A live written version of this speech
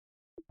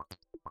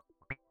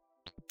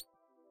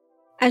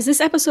As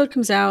this episode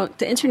comes out,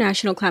 the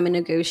international climate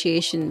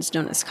negotiations,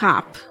 known as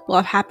COP, will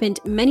have happened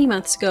many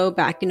months ago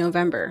back in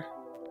November.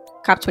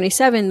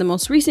 COP27, the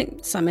most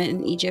recent summit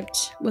in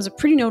Egypt, was a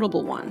pretty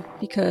notable one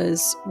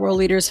because world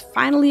leaders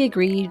finally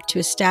agreed to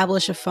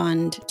establish a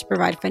fund to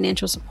provide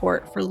financial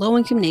support for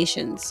low-income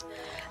nations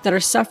that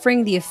are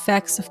suffering the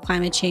effects of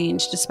climate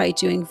change despite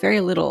doing very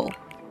little,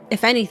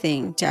 if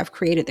anything, to have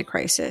created the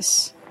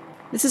crisis.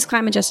 This is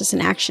climate justice in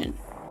action.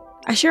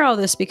 I share all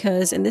this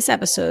because in this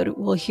episode,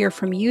 we'll hear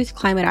from youth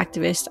climate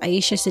activist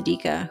Ayisha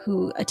Siddiqa,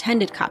 who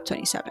attended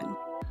COP27.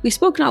 We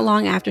spoke not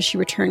long after she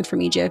returned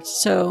from Egypt,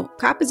 so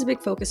COP is a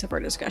big focus of our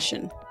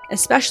discussion,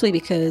 especially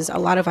because a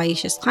lot of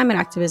Ayisha's climate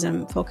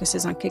activism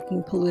focuses on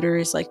kicking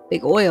polluters like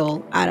big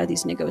oil out of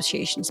these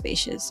negotiation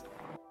spaces.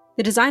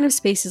 The design of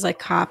spaces like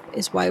COP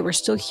is why we're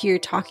still here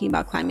talking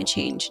about climate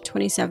change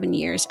 27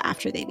 years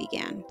after they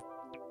began.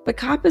 But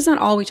COP is not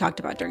all we talked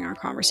about during our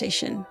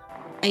conversation.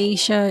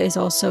 Ayisha is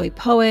also a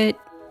poet.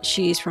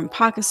 She's from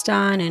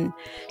Pakistan, and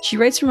she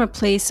writes from a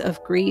place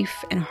of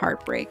grief and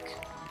heartbreak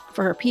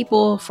for her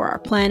people, for our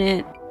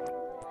planet.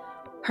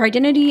 Her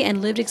identity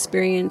and lived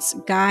experience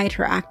guide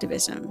her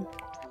activism.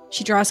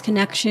 She draws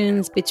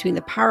connections between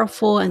the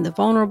powerful and the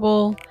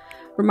vulnerable,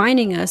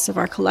 reminding us of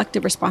our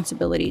collective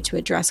responsibility to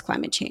address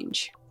climate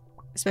change,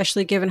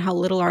 especially given how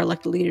little our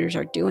elected leaders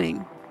are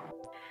doing.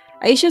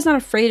 Ayisha is not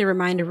afraid to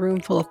remind a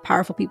room full of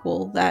powerful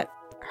people that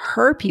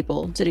her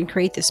people didn't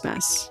create this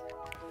mess.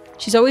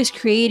 She's always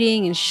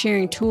creating and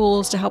sharing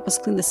tools to help us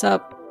clean this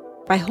up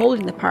by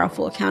holding the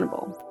powerful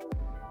accountable.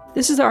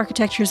 This is the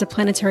Architectures of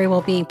Planetary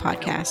Wellbeing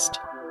podcast.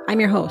 I'm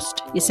your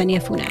host,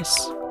 Yesenia Funes.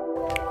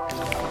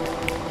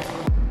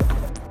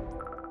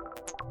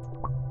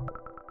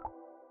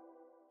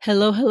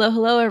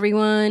 Hello,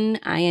 everyone.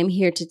 I am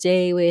here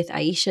today with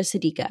Ayisha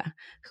Siddiqa,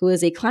 who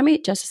is a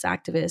climate justice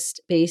activist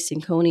based in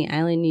Coney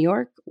Island, New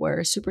York, where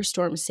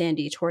Superstorm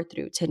Sandy tore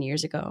through 10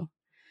 years ago.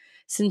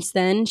 Since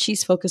then,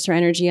 she's focused her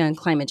energy on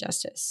climate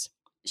justice.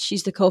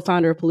 She's the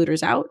co-founder of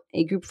Polluters Out,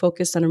 a group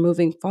focused on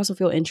removing fossil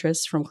fuel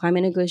interests from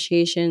climate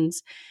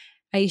negotiations.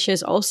 Ayisha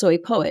is also a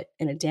poet,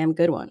 and a damn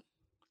good one.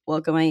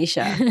 Welcome,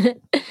 Ayisha.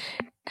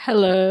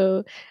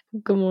 Hello.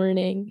 Good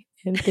morning.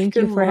 And thank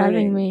you for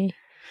having me.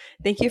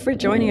 Thank you for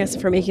joining us,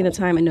 for making the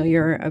time. I know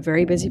you're a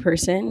very busy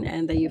person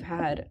and that you've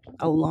had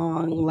a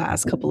long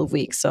last couple of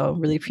weeks, so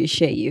really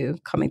appreciate you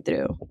coming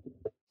through.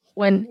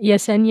 When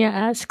Yesenia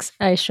asks,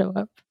 I show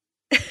up.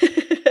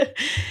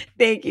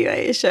 Thank you,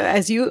 Ayisha.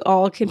 As you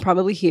all can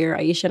probably hear,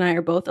 Ayisha and I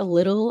are both a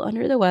little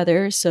under the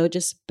weather, so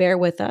just bear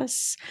with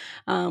us.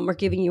 We're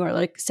giving you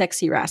our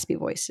sexy, raspy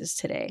voices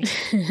today.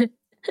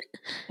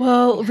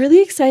 Well,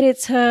 really excited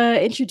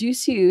to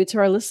introduce you to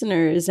our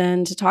listeners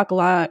and to talk a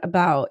lot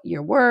about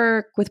your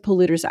work with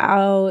Polluters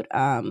Out,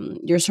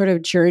 your sort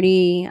of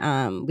journey.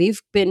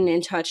 We've been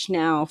in touch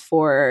now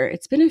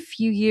it's been a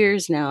few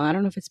years now. I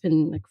don't know if it's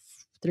been like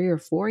 3 or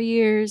 4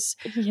 years.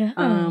 Yeah.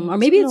 Or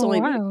maybe it's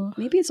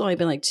only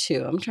been like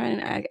 2. I'm trying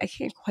to, I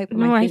can't quite put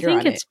my finger on it.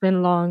 I think it's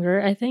been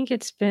longer.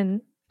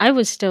 I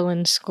was still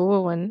in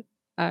school when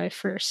I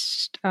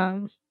first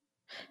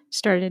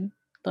started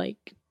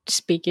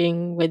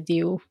speaking with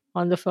you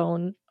on the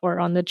phone or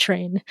on the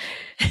train.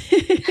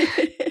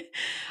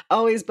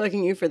 Always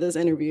bugging you for those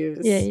interviews.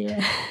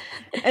 Yeah.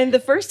 And the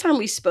first time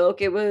we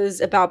spoke, it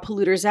was about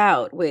Polluters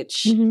Out,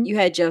 which you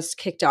had just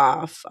kicked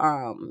off.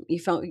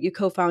 You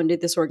co-founded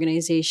this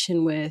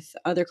organization with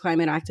other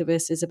climate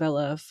activists,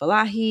 Isabella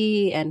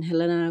Falahi and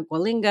Helena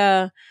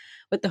Gwalinga,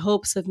 with the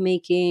hopes of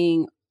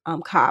making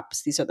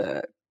COPs. These are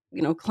the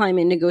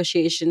climate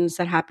negotiations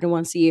that happen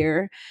once a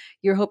year.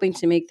 You're hoping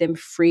to make them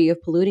free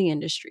of polluting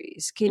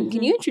industries. Can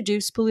you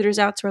introduce Polluters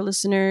Out to our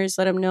listeners?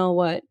 Let them know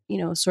what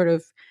sort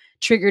of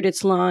triggered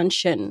its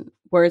launch and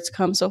where it's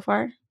come so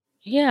far.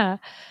 Yeah.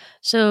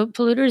 So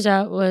Polluters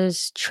Out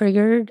was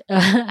triggered,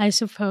 I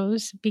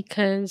suppose,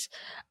 because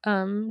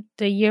the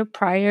year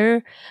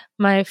prior,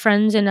 my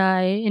friends and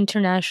I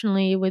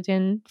internationally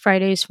within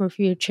Fridays for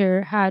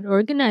Future had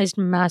organized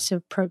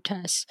massive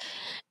protests.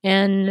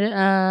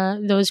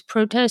 And those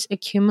protests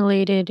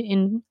accumulated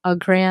in a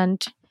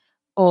grand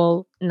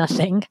all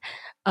nothing.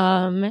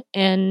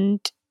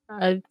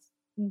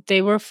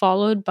 They were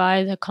followed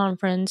by the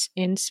conference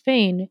in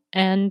Spain.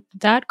 And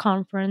that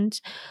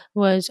conference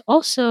was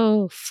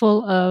also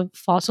full of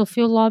fossil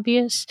fuel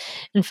lobbyists.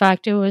 In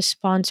fact, it was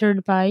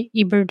sponsored by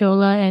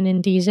Iberdrola and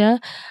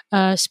Endesa,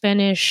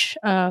 Spanish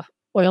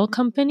oil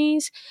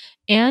companies.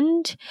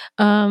 And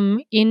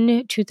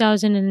in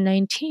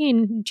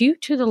 2019, due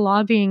to the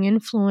lobbying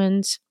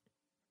influence,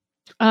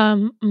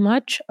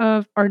 much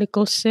of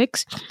Article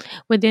 6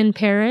 within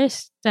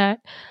Paris that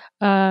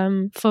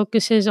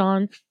focuses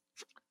on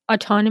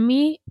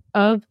autonomy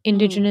of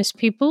indigenous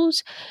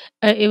peoples,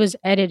 it was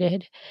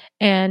edited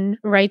and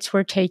rights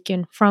were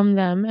taken from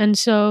them. And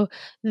so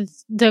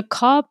the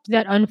COP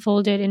that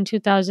unfolded in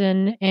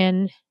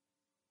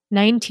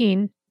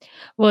 2019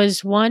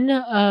 was one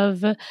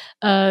of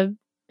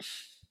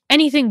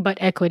anything but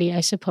equity,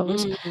 I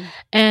suppose.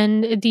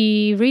 And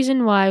the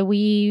reason why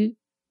we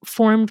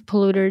formed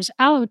polluters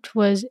out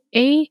was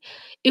a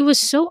it was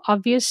so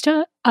obvious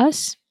to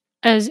us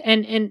as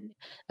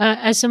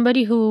as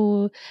somebody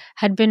who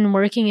had been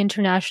working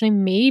internationally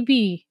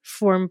maybe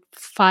for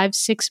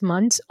 5-6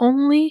 months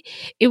only.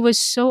 It was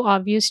so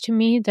obvious to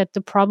me that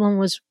the problem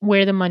was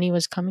where the money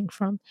was coming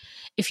from.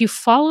 If you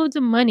follow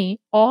the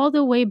money all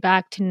the way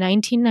back to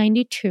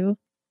 1992,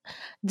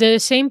 the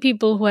same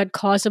people who had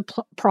caused a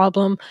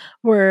problem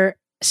were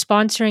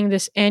sponsoring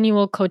this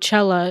annual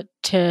Coachella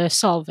to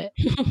solve it.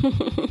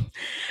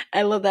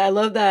 I love that. I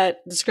love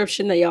that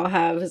description that y'all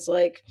have. It's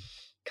like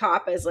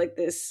COP as like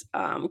this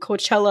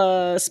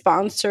Coachella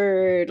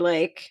sponsored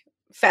like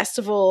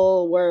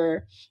festival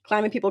where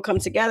climate people come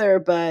together,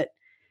 but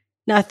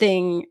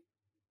nothing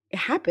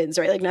happens,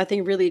 right? Like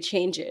nothing really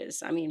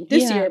changes. I mean,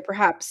 this Yeah. year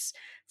perhaps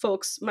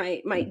folks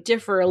might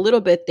differ a little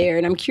bit there,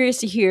 and I'm curious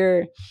to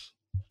hear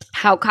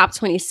how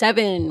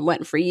COP27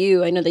 went for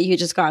you. I know that you had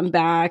just gotten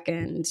back,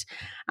 and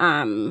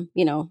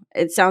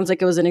it sounds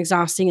like it was an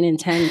exhausting and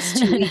intense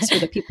 2 weeks for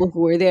the people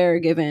who were there,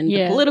 given the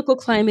Yeah. political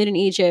climate in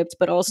Egypt,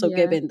 but also Yeah.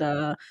 given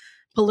the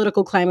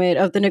political climate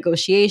of the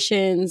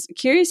negotiations.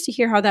 Curious to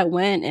hear how that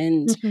went,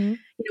 and Mhm.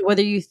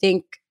 whether you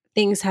think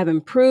things have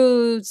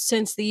improved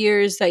since the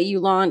years that you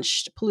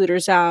launched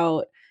Polluters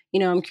Out.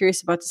 I'm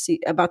curious about to see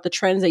about the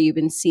trends that you've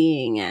been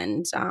seeing,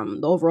 and the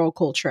overall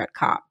culture at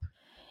COP.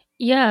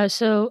 Yeah,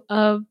 so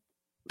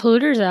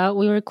Polluters Out,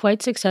 we were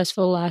quite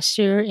successful last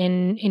year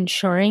in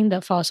ensuring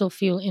that fossil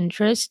fuel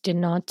interests did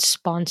not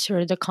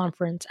sponsor the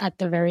conference at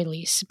the very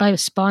least. By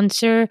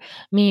sponsor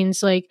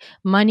means like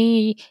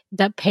money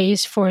that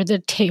pays for the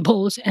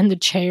tables and the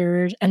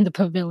chairs and the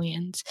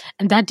pavilions.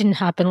 And that didn't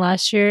happen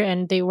last year,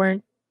 and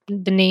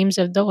the names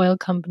of the oil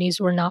companies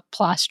were not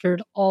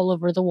plastered all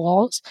over the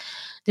walls.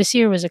 This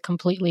year was a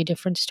completely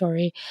different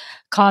story.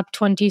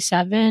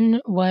 COP27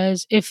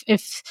 was, if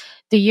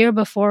the year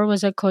before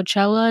was a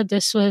Coachella,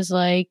 this was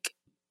like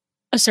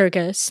a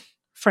circus,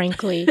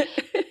 frankly.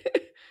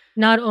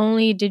 Not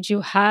only did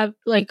you have,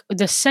 like,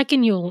 the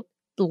second you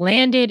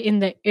landed in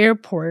the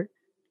airport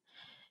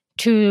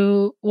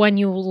to when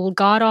you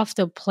got off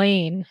the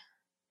plane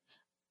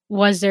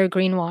was there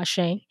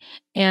greenwashing.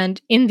 And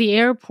in the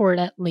airport,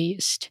 at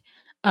least,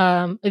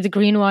 the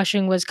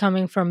greenwashing was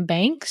coming from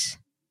banks,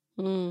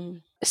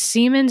 Mm.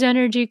 Siemens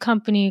Energy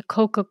Company,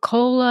 Coca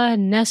Cola,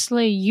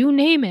 Nestle, you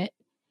name it.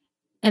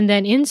 And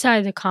then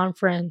inside the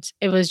conference,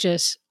 it was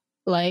just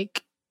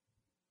like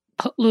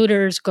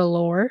polluters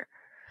galore.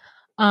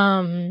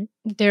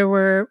 There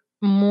were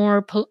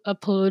more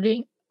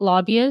polluting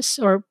lobbyists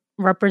or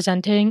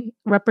representing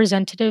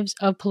representatives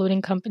of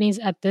polluting companies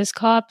at this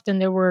COP than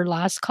there were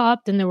last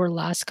COP. Than there were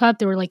last COP.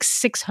 There were like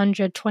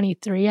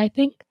 623, I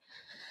think.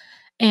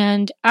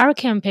 And our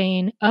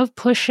campaign of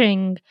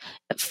pushing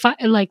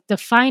like the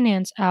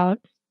finance out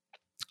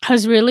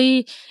has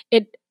really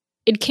it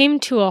it came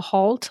to a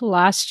halt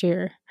last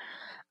year,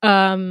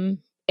 um,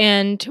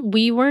 and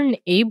we weren't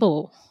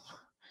able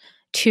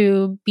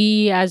to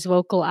be as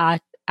vocal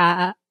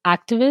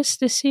activists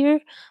this year.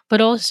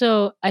 But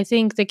also, I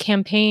think the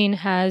campaign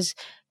has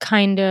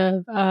kind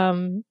of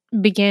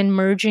began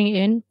merging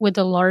in with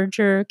a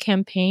larger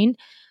campaign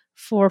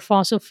for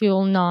fossil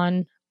fuel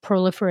non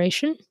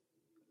proliferation,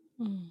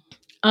 Mm.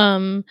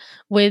 um,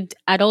 with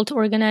adult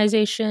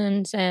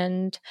organizations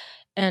and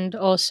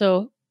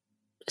also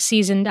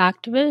seasoned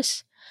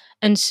activists.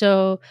 And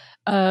so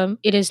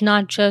it is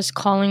not just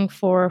calling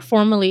for,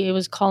 formally, it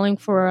was calling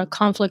for a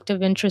conflict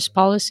of interest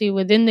policy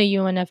within the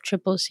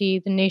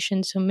UNFCCC, the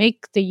nations who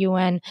make the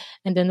UN,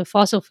 and then the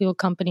fossil fuel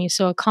companies.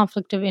 So a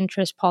conflict of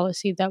interest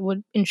policy that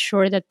would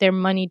ensure that their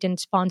money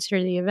didn't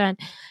sponsor the event.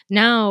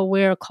 Now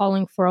we're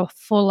calling for a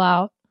full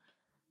out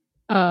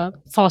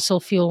fossil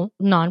fuel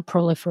non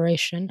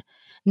proliferation.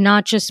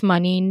 Not just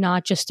money,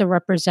 not just the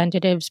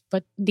representatives,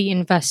 but the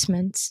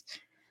investments.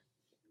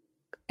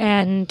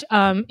 And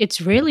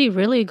it's really,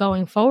 really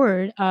going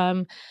forward.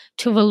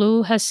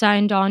 Tuvalu has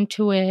signed on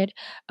to it.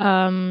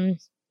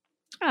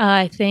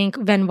 I think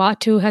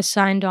Vanuatu has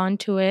signed on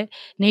to it.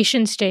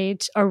 Nation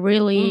states are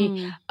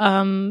really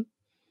Mm.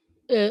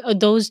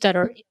 those that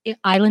are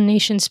island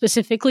nations,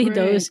 specifically Right.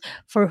 those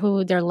for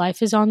who their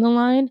life is on the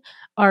line,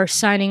 are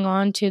signing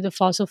on to the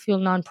Fossil Fuel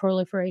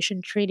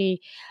Non-Proliferation Treaty.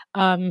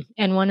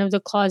 And one of the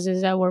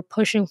clauses that we're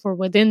pushing for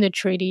within the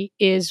treaty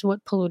is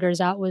what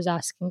Polluters Out was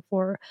asking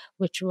for,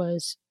 which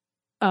was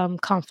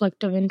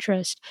conflict of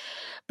interest.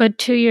 But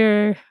to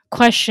your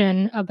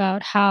question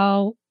about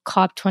how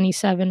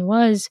COP27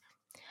 was,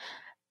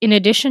 in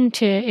addition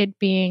to it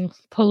being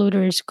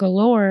polluters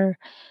galore,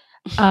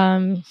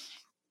 um,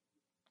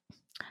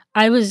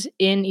 I was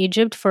in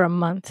Egypt for a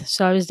month.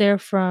 So I was there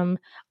from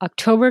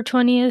October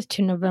 20th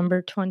to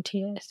November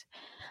 20th.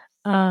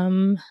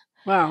 Um,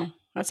 Wow,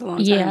 that's a long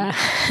time.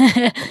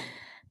 yeah.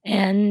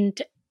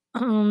 And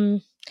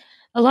um,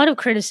 a lot of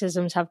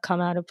criticisms have come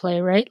out of play,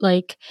 right?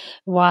 Like,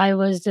 why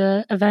was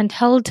the event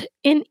held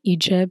in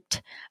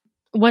Egypt?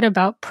 What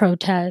about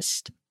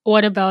protest?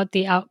 What about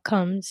the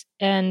outcomes?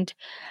 And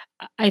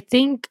I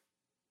think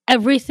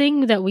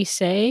everything that we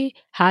say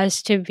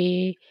has to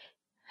be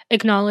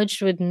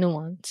acknowledged with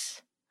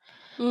nuance.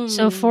 So Yes,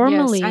 I love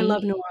formally,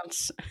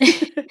 nuance.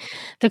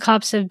 the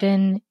COPs have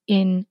been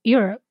in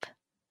Europe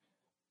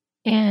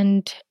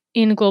and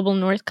in global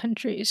north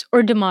countries,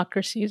 or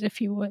democracies, if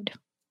you would.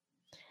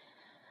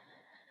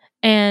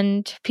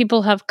 And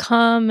people have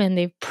come and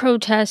they've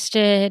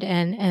protested,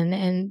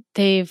 and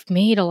they've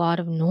made a lot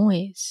of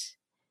noise.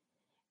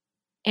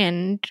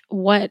 And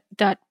what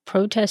that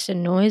protest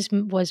and noise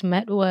was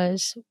met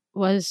was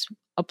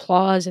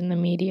applause in the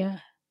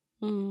media.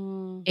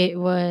 Mm, It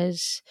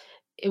was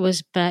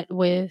met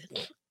with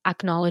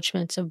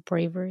acknowledgments of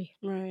bravery.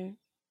 right.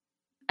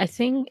 I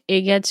think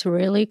it gets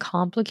really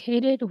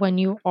complicated when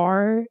you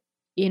are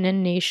in a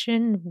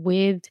nation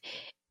with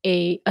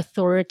a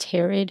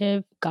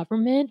authoritative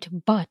government,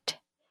 but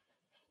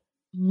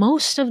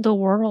most of the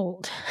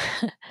world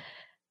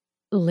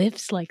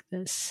lives like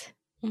this.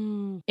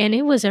 Mm, And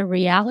it was a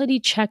reality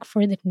check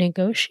for the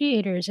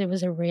negotiators. It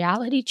was a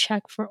reality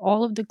check for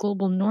all of the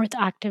global north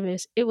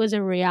activists. It was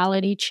a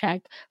reality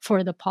check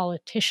for the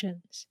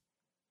politicians.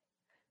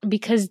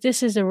 Because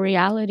this is a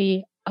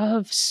reality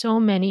of so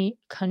many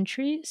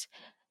countries,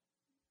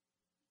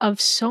 of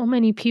so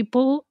many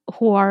people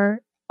who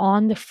are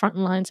on the front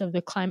lines of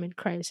the climate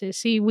crisis.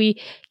 See,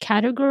 we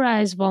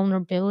categorize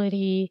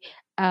vulnerability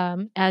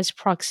as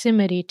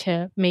proximity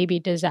to maybe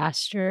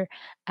disaster,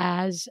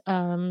 as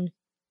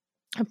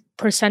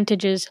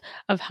percentages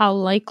of how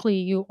likely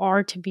you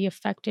are to be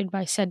affected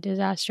by said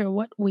disaster.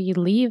 What we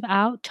leave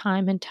out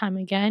time and time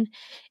again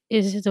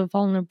is the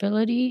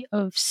vulnerability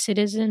of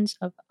citizens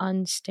of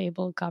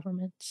unstable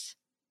governments.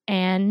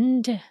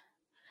 And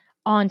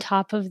on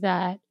top of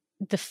that,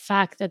 the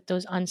fact that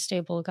those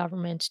unstable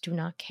governments do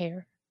not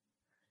care.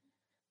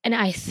 And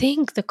I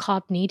think the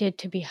COP needed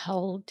to be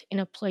held in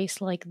a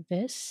place like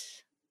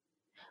this,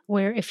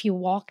 where if you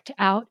walked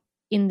out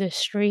in the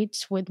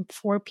streets with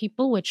 4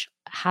 people, which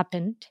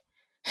happened,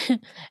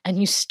 and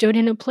you stood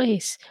in a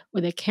place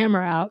with a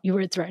camera out, you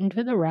were threatened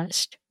with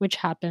arrest, which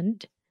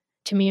happened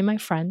to me and my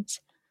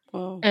friends.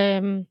 well,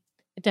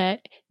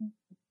 That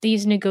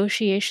these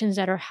negotiations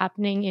that are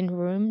happening in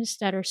rooms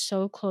that are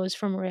so close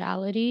from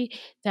reality,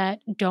 that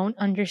don't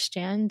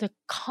understand the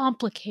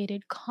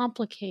complicated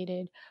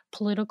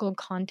political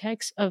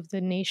context of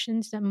the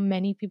nations that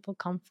many people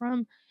come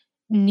from,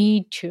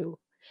 need to.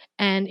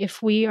 And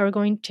if we are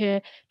going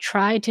to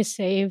try to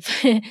save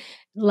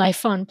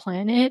life on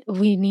planet,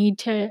 we need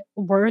to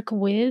work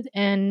with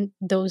and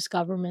those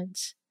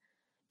governments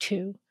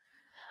too.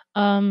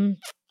 Um,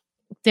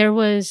 there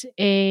was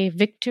a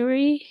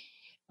victory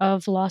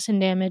of loss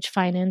and damage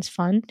finance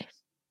fund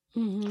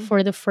mm-hmm.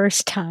 for the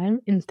first time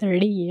in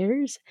 30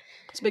 years.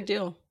 It's a big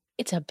deal.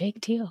 It's a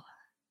big deal.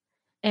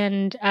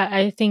 And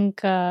I think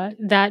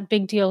that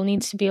big deal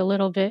needs to be a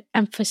little bit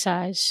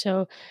emphasized.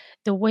 So,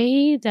 the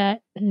way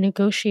that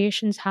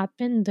negotiations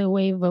happen, the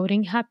way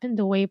voting happen,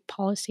 the way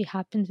policy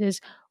happens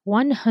is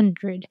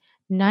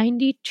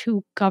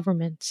 192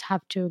 governments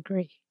have to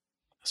agree.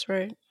 That's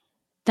right.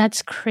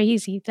 That's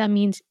crazy. That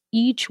means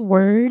each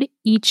word,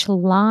 each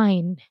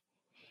line,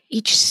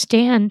 each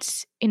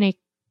stance in a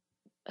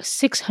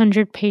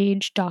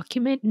 600-page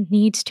document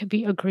needs to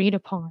be agreed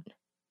upon.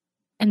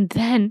 And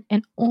then,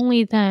 and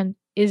only then,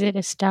 is it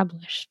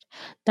established.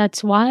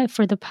 That's why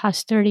for the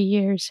past 30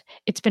 years,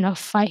 it's been a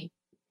fight.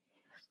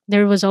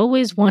 There was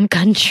always one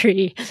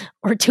country,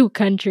 or 2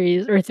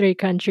 countries, or 3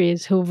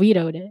 countries who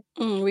vetoed it.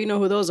 We know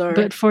who those are.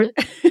 But for,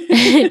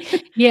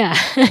 yeah,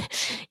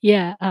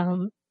 yeah,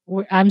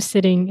 I'm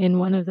sitting in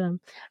one of them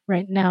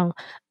right now.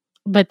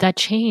 But that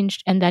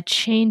changed, and that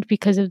changed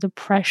because of the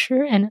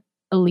pressure and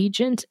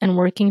allegiance and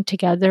working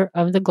together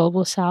of the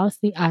global south,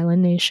 the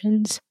island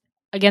nations,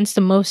 against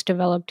the most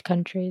developed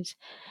countries.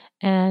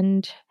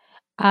 And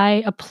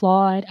I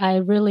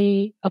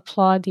really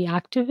applaud the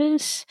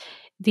activists,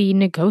 the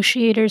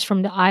negotiators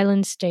from the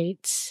island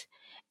states,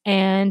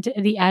 and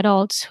the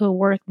adults who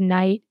worked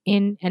night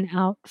in and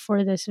out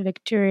for this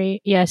victory.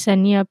 Yes,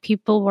 and yeah,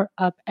 people were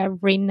up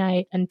every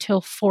night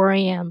until 4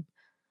 a.m.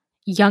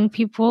 Young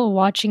people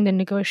watching the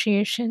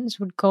negotiations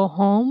would go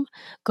home,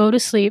 go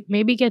to sleep,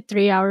 maybe get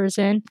 3 hours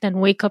in, then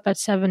wake up at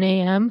 7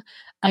 a.m.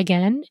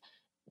 again,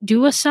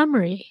 do a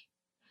summary,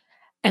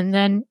 and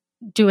then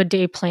do a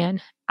day plan,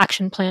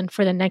 action plan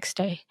for the next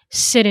day.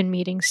 Sit in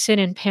meetings, sit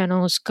in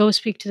panels, go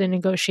speak to the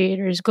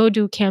negotiators, go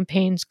do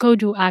campaigns, go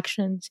do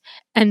actions,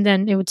 and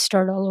then it would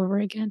start all over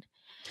again.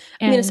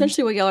 I mean,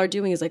 essentially what y'all are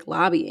doing is like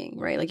lobbying,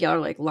 right? Like y'all are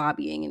like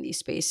lobbying in these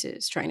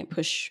spaces, trying to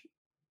push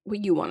what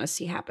you want to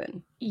see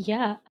happen.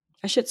 Yeah.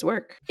 That shit's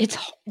work. It's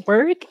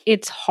work.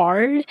 It's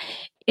hard.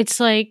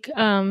 It's like,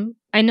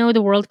 I know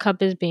the World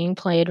Cup is being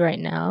played right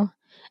now,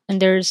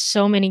 and there's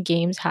so many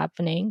games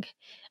happening.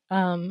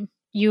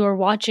 You are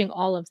watching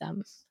all of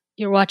them.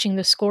 You're watching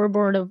the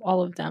scoreboard of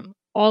all of them,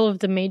 all of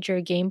the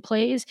major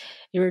gameplays.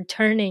 You're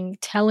telling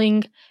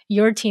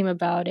your team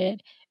about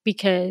it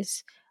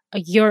because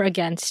you're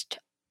against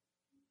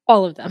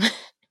all of them.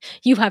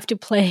 You have to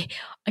play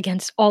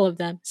against all of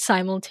them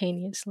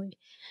simultaneously,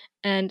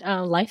 and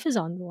life is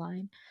on the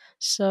line.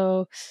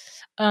 So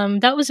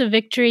that was a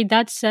victory.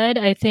 That said,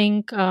 I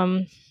think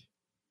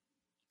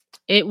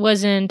it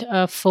wasn't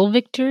a full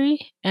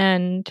victory,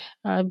 and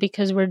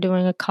because we're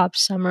doing a COP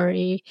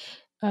summary,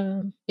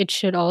 it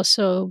should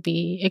also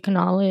be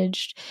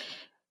acknowledged.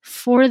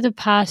 For the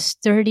past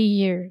 30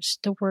 years,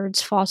 the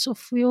words fossil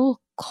fuel,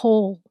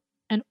 coal,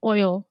 and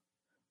oil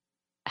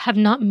have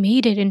not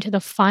made it into the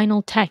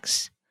final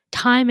text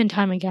time and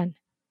time again.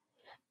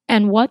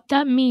 And what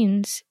that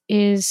means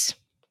is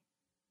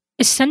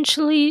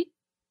essentially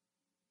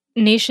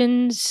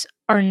nations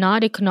are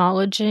not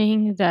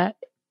acknowledging that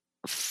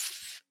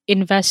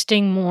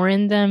investing more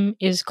in them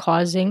is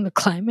causing the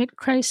climate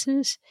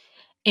crisis,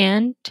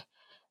 and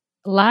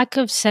lack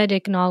of said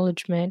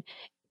acknowledgement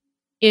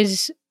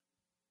is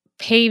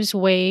paves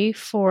way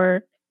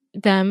for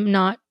them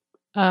not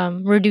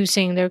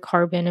reducing their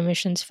carbon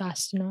emissions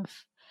fast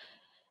enough.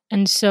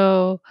 And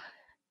so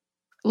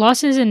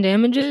losses and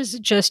damages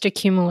just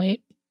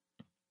accumulate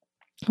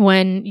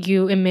when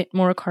you emit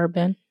more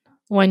carbon,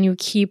 when you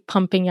keep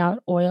pumping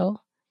out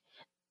oil.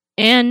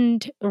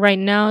 And right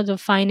now, the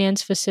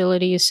finance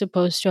facility is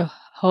supposed to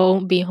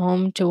be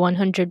home to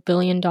 $100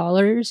 billion.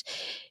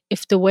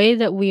 If the way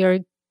that we are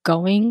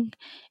going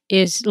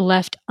is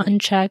left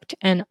unchecked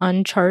and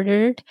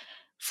unchartered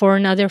for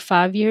another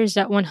 5 years,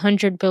 that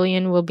 100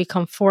 billion will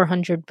become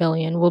 400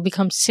 billion, will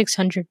become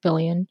 600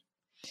 billion.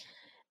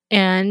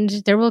 And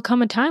there will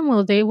come a time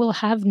where they will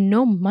have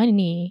no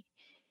money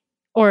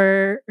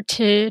or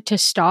to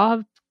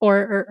stop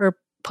or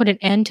put an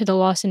end to the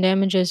loss and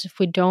damages if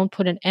we don't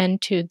put an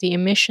end to the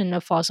emission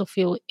of fossil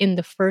fuel in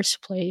the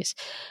first place.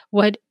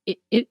 What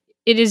it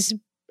is,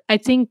 I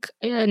think,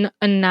 an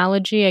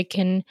analogy I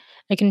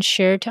can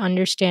share to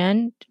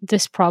understand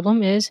this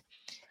problem is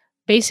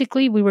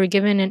basically we were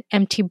given an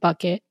empty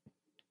bucket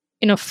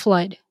in a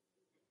flood,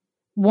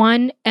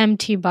 one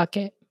empty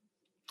bucket,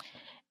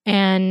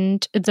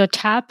 and the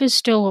tap is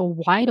still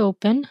wide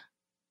open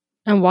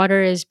and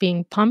water is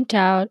being pumped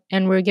out,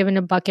 and we're given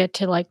a bucket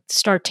to like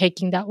start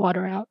taking that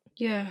water out.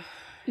 Yeah.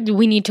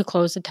 We need to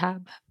close the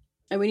tab.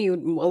 And we need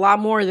a lot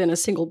more than a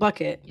single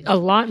bucket. A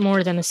lot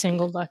more than a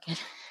single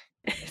bucket.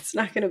 It's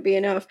not going to be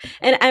enough.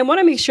 And I want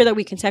to make sure that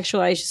we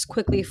contextualize just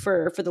quickly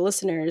for the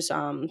listeners,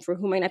 for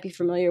who might not be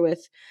familiar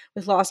with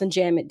loss and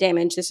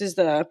damage. This is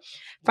the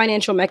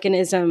financial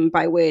mechanism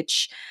by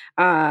which,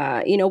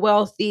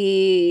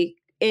 wealthy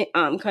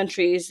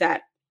countries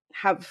that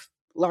have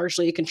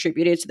largely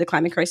contributed to the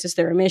climate crisis,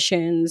 their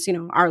emissions,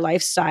 our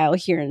lifestyle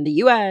here in the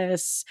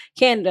US,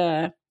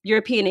 Canada,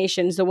 European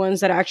nations, the ones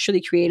that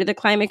actually created the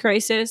climate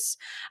crisis,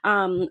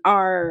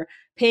 are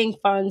paying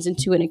funds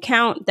into an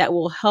account that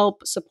will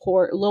help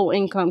support low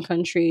income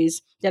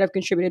countries that have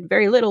contributed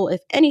very little, if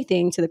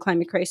anything, to the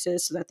climate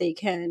crisis so that they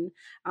can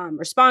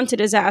respond to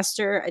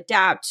disaster,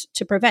 adapt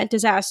to prevent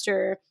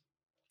disaster,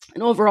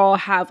 and overall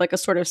have like a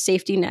sort of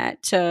safety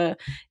net to,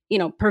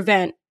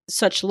 prevent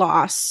such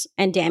loss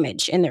and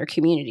damage in their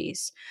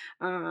communities.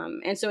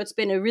 And so it's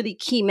been a really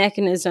key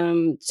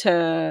mechanism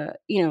to,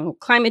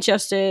 climate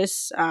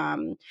justice.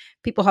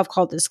 People have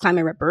called this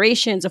climate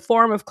reparations, a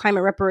form of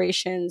climate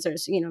reparations.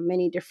 There's,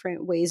 many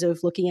different ways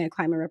of looking at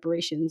climate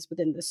reparations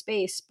within the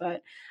space,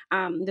 but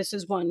this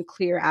is one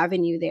clear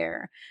avenue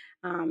there.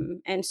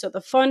 And so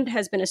the fund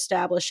has been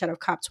established out of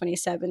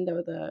COP27,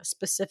 though the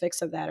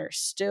specifics of that are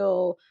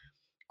still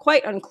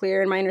quite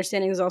unclear. And my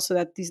understanding is also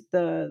that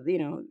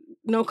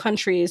no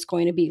country is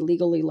going to be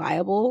legally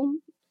liable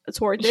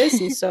toward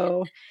this, and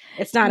so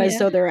it's not as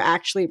though they're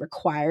actually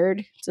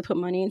required to put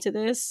money into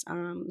this.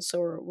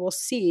 So we'll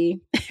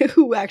see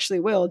who actually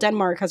will.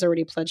 Denmark has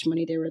already pledged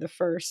money; they were the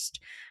first.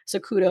 So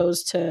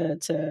kudos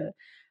to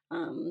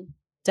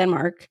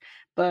Denmark,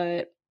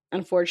 but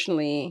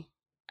unfortunately,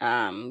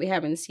 we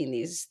haven't seen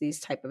these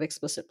type of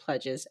explicit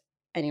pledges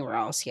anywhere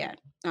else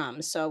yet.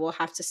 So we'll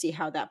have to see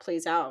how that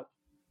plays out.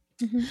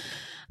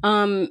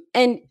 Mm-hmm.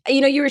 And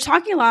you were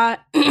talking a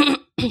lot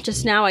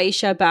just now,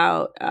 Ayisha,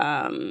 about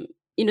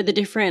the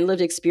different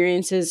lived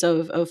experiences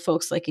of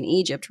folks like in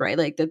Egypt, right?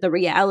 Like the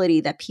reality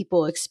that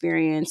people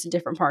experience in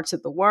different parts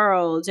of the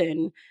world,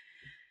 and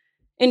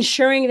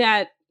ensuring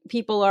that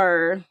people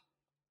are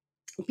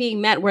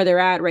being met where they're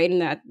at, right?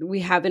 And that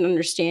we have an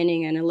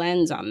understanding and a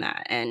lens on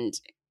that. And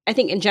I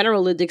think in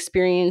general, lived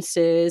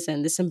experiences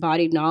and this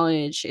embodied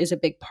knowledge is a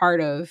big part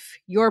of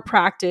your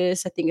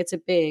practice. I think it's a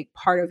big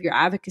part of your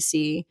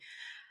advocacy.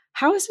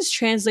 How is this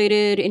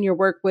translated in your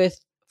work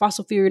with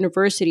Fossil Fuel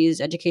University's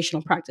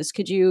educational practice?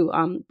 Could you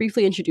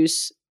briefly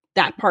introduce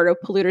that part of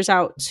Polluters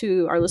Out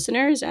to our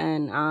listeners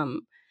and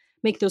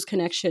make those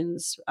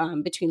connections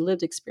between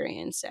lived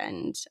experience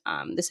and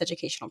this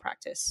educational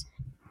practice?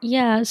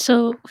 Yeah,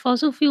 so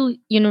Fossil Fuel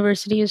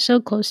University is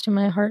so close to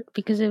my heart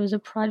because it was a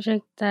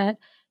project that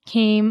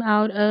came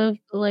out of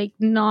like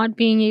not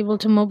being able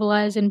to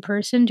mobilize in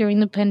person during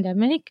the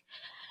pandemic,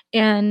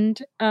 and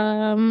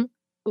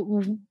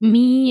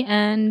me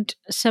and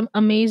some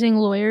amazing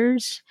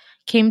lawyers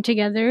came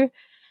together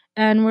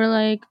and we're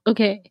like,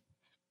 okay,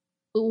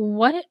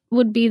 what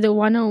would be the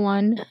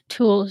 101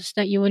 tools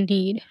that you would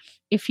need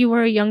if you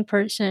were a young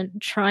person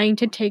trying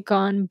to take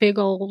on big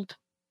old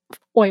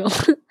oil?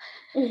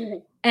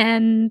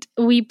 And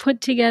we put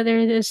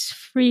together this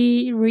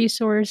free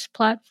resource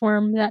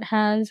platform that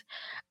has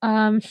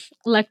um,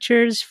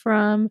 lectures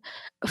from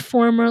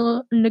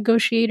former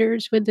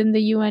negotiators within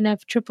the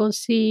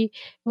UNFCCC,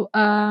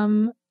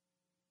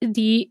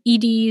 the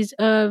EDs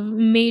of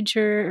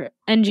major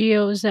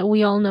NGOs that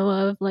we all know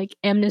of, like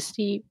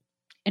Amnesty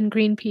and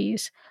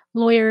Greenpeace,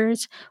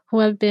 lawyers who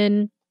have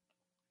been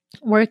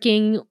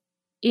working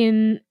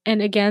in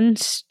and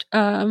against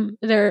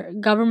their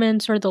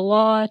governments or the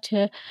law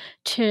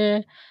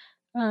to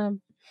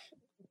um,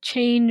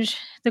 change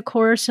the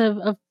course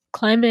of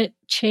climate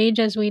change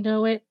as we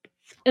know it,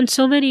 and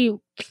so many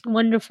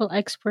wonderful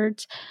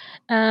experts,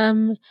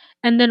 um,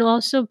 and then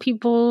also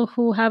people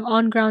who have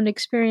on ground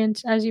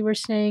experience, as you were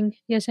saying,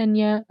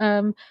 Yesenia,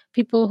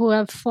 people who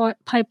have fought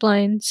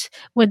pipelines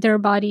with their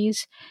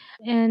bodies,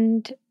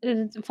 and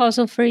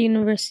Fossil Free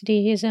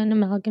University is an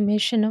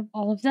amalgamation of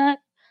all of that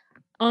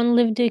on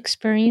lived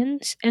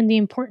experience and the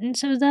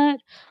importance of that.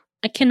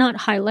 I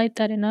cannot highlight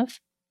that enough.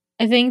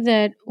 I think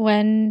that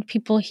when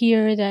people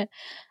hear that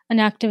an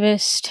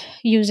activist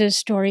uses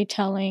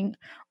storytelling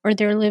or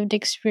their lived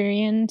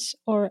experience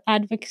or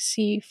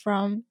advocacy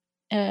from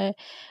a,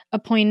 a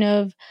point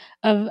of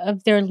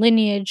their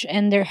lineage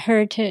and their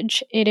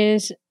heritage, it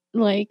is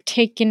like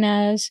taken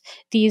as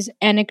these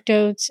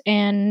anecdotes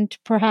and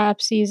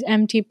perhaps these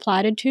empty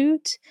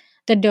platitudes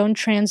that don't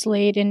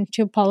translate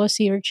into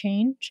policy or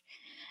change.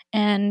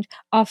 And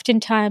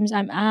oftentimes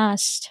I'm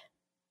asked,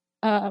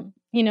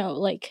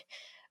 like,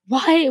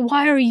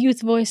 why are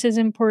youth voices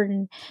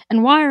important,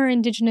 and why are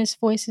indigenous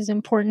voices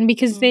important?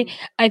 Because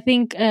I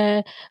think,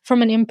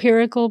 from an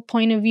empirical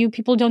point of view,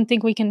 people don't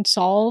think we can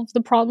solve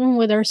the problem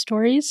with our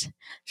stories.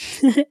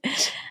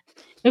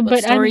 But But I'm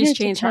stories here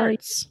to change tell you,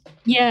 hearts.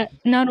 yeah,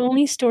 not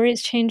only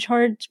stories change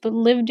hearts, but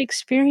lived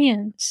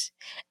experience.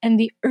 And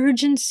the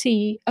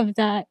urgency of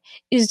that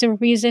is the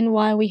reason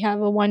why we have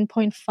a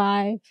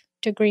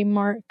 1.5-degree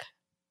mark,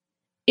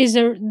 is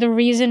the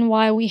reason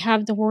why we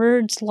have the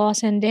words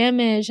loss and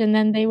damage, and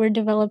then they were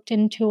developed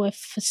into a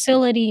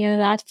facility, and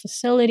that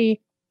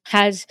facility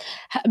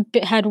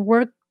had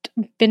work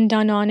been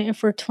done on it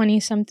for 20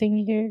 something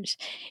years,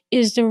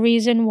 is the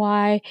reason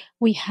why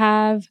we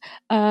have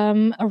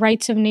a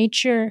rights of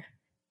nature.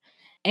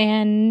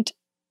 And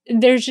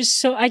there's just,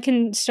 so I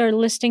can start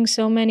listing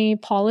so many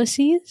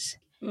policies,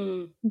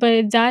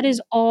 but that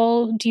is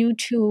all due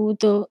to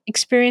the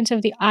experience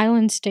of the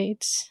island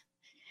states,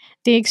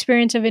 the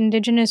experience of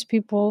indigenous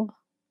people,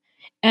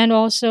 and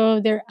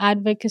also their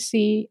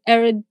advocacy,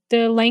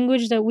 the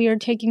language that we are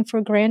taking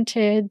for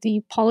granted,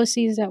 the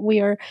policies that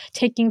we are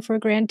taking for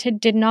granted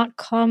did not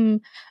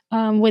come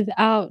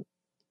without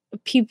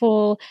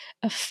people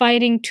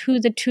fighting to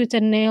the tooth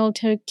and nail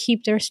to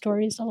keep their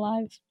stories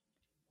alive.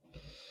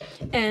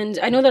 And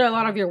I know that a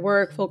lot of your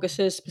work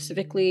focuses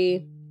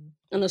specifically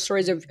on the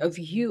stories of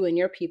you and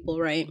your people,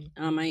 right,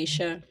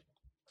 Ayisha?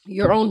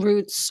 Your own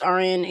roots are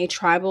in a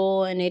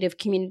tribal and native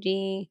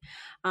community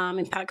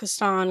in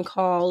Pakistan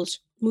called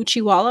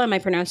Muchiwala. Am I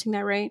pronouncing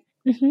that right?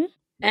 Mm-hmm.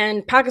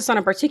 And Pakistan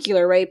in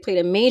particular, right, played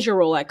a major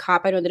role at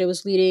COP. I know that it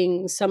was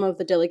leading some of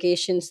the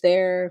delegations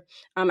there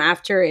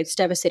after its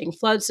devastating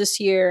floods this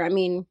year. I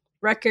mean,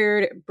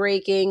 record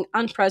breaking,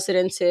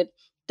 unprecedented,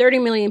 30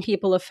 million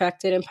people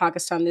affected in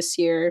Pakistan this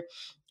year.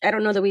 I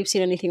don't know that we've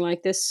seen anything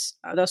like this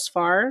thus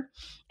far.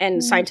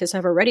 And scientists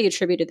have already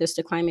attributed this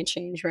to climate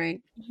change,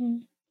 right? Mm-hmm.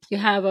 You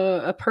have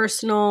a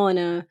personal and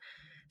a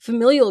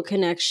familial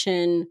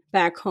connection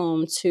back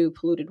home to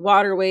polluted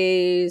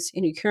waterways,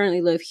 and you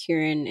currently live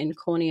here in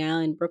Coney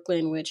Island,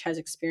 Brooklyn, which has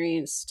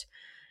experienced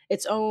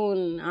its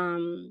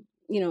own,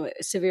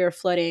 severe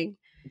flooding.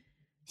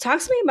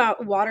 Talk to me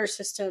about water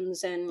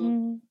systems and,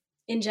 Mm-hmm.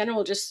 in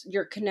general, just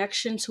your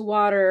connection to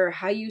water,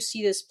 how you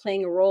see this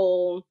playing a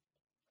role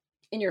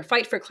in your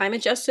fight for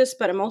climate justice.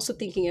 But I'm also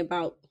thinking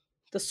about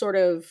the sort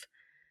of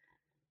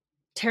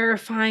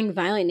terrifying,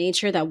 violent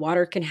nature that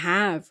water can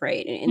have,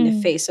 right, in the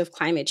face of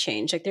climate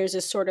change. Like there's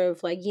this sort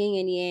of like yin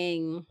and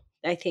yang,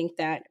 I think,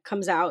 that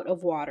comes out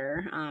of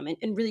water,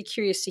 and really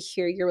curious to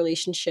hear your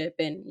relationship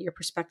and your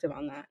perspective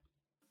on that.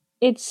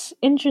 It's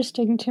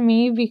interesting to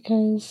me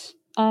because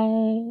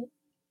I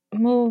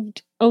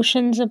moved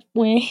oceans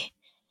away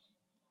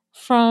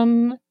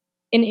from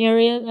an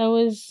area that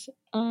was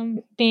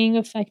being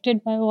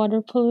affected by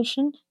water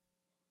pollution.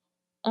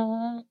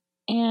 Uh,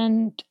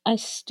 and I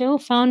still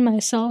found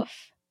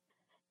myself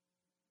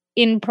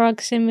in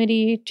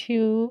proximity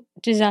to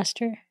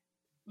disaster.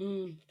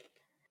 Mm.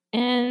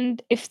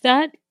 And if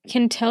that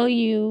can tell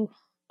you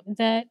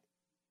that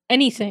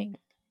anything,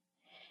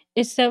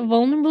 it's that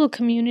vulnerable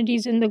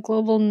communities in the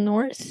global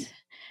north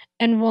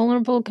and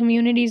vulnerable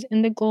communities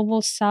in the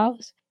global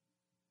south,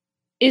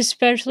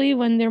 especially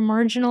when they're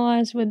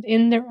marginalized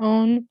within their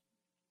own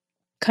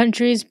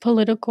country's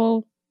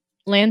political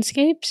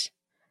landscapes,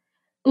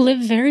 live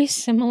very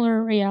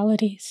similar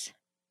realities.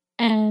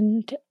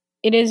 And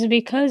it is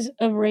because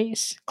of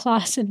race,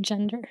 class, and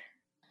gender.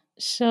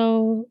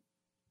 So,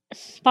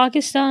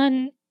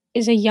 Pakistan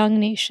is a young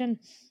nation.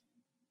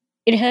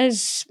 It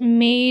has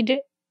made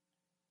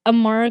a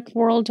mark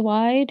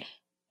worldwide,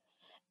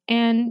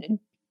 and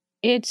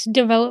its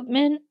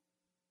development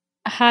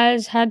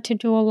has had to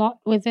do a lot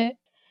with it,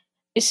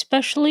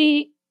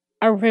 especially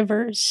our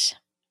rivers.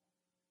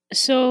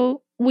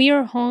 So we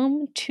are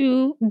home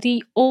to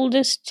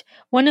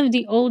one of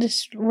the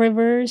oldest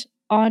rivers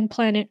on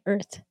planet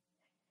Earth,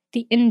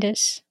 the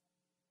Indus.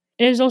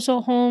 It is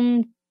also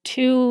home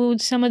to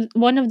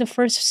one of the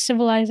first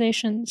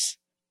civilizations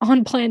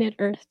on planet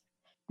Earth,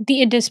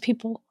 the Indus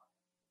people.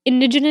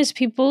 Indigenous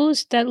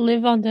peoples that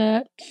live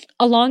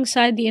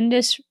alongside the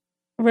Indus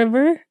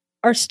River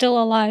are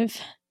still alive,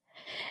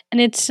 and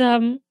it's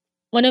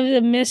one of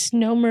the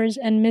misnomers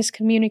and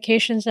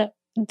miscommunications that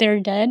they're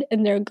dead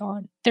and they're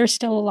gone. They're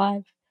still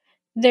alive.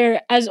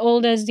 They're as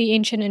old as the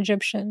ancient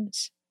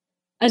Egyptians,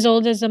 as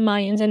old as the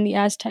Mayans and the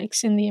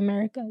Aztecs in the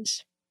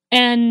Americas.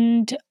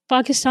 And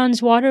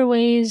Pakistan's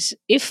waterways,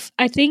 if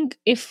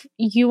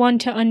you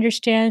want to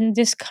understand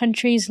this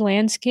country's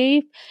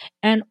landscape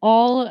and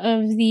all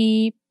of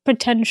the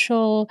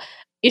potential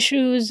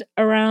issues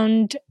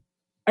around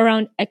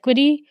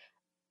equity,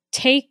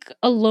 take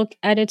a look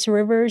at its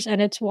rivers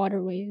and its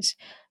waterways.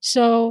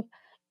 So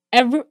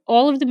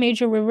all of the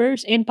major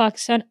rivers in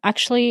Pakistan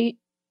actually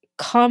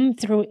come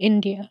through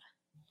India.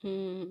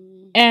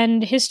 Mm.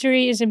 And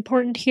history is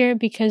important here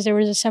because there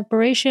was a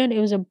separation. It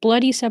was a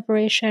bloody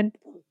separation.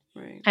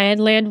 Right. And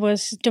land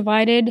was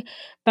divided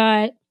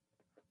by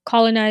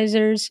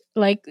colonizers.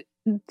 Like,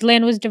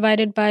 land was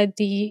divided by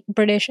the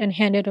British and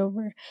handed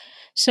over.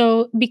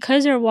 So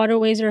because our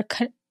waterways are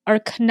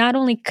not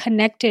only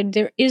connected,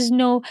 there is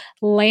no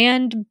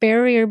land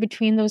barrier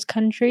between those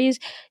countries.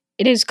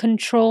 It is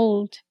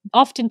controlled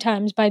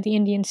oftentimes by the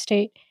Indian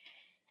state.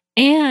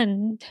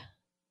 And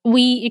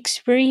we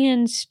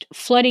experienced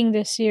flooding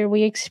this year.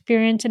 We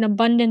experienced an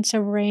abundance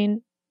of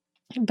rain,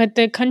 but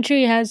the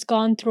country has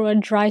gone through a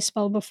dry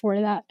spell before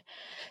that.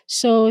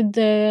 So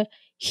the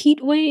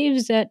heat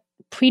waves that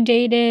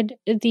predated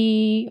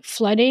the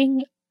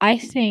flooding, I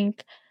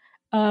think,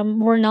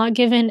 were not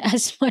given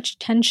as much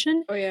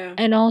attention. Oh yeah.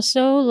 And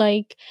also,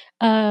 like,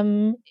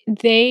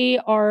 they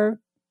are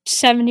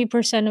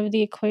 70% of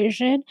the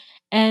equation,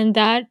 and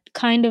that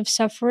kind of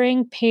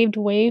suffering paved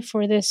way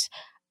for this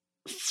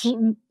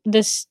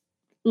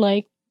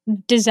like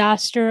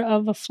disaster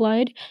of a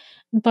flood.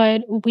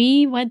 But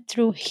we went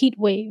through heat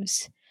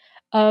waves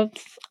of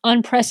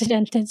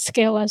unprecedented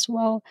scale as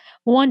well.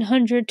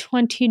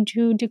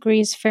 122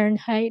 degrees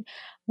Fahrenheit,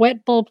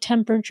 wet bulb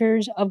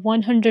temperatures of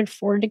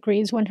 104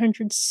 degrees,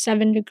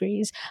 107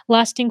 degrees,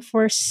 lasting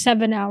for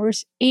 7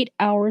 hours, 8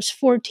 hours,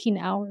 14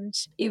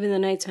 hours. Even the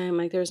nighttime,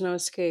 like there's no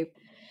escape.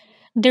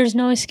 There's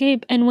no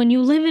escape. And when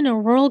you live in a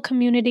rural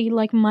community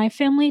like my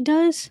family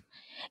does,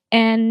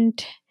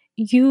 and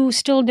you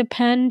still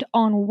depend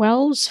on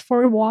wells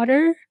for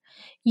water,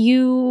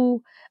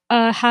 you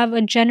have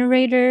one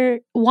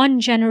generator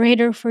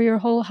for your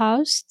whole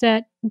house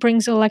that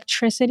brings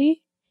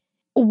electricity.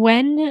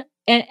 And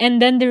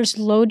then there's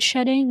load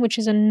shedding, which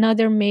is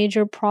another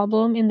major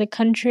problem in the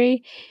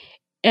country.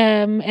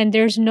 And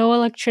there's no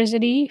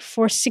electricity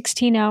for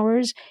 16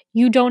 hours.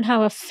 You don't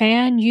have a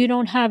fan, you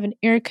don't have an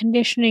air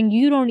conditioning,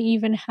 you don't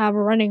even have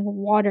running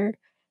water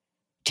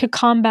to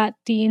combat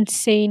the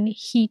insane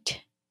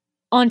heat.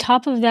 On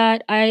top of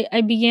that,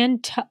 I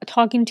began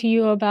talking to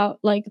you about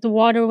like the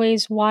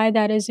waterways, why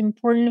that is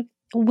important.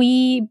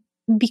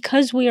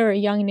 Because we are a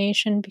young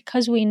nation,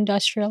 because we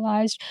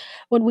industrialized,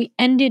 what we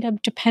ended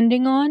up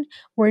depending on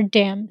were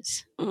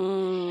dams.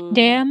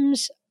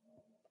 Dams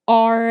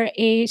are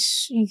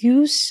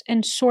use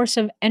and source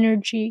of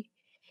energy,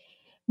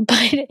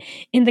 but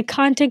in the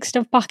context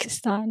of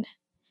Pakistan,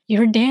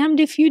 you're damned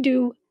if you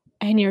do,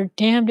 and you're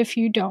damned if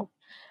you don't.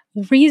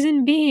 The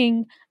reason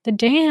being, the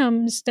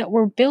dams that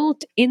were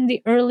built in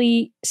the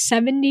early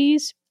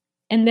 70s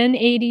and then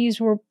 80s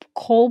were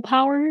coal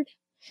powered.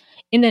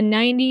 In the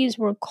 90s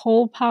were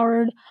coal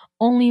powered.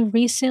 Only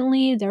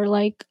recently they're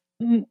like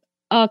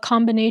a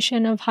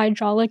combination of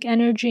hydraulic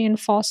energy and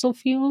fossil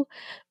fuel.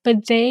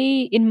 But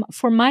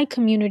for my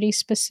community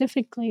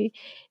specifically,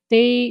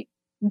 they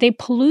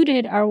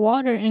polluted our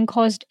water and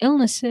caused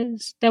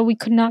illnesses that we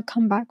could not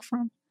come back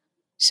from.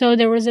 So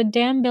there was a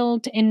dam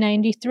built in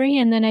 93,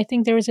 and then I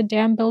think there was a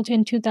dam built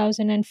in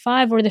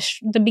 2005, or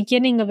the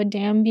beginning of a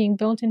dam being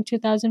built in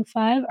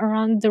 2005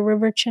 around the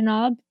river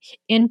Chenab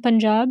in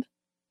Punjab,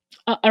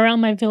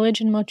 around my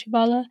village in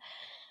Mochibala.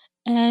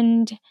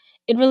 And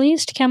it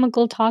released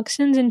chemical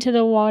toxins into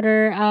the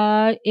water.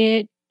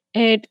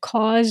 It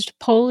caused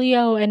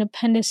polio and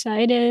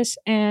appendicitis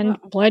and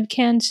blood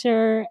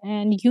cancer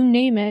and you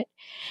name it,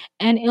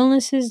 and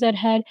illnesses that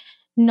had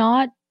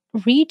not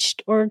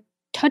reached or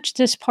touched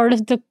this part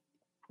of the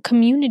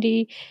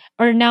community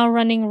are now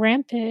running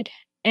rampant.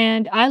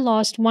 And I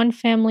lost one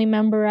family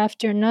member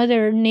after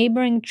another.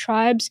 Neighboring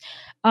tribes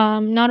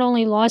not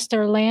only lost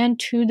their land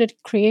to the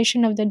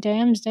creation of the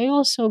dams, they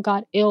also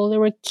got ill.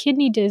 There were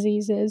kidney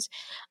diseases,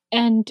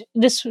 and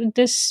this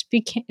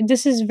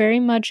is very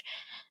much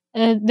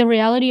the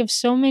reality of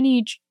so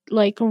many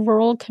like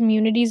rural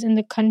communities in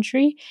the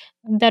country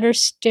that are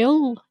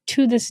still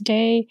to this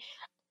day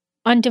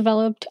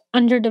undeveloped,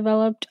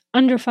 underdeveloped,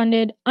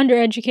 underfunded,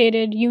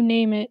 undereducated, you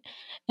name it.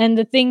 And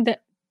the thing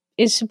that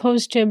is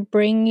supposed to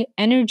bring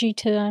energy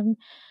to them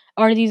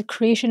are the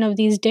creation of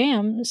these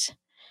dams.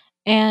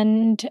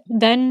 And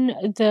then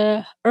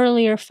the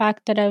earlier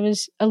fact that I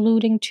was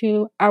alluding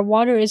to, our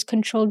water is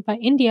controlled by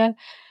India.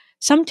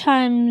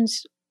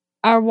 Sometimes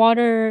our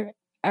water,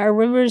 our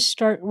rivers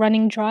start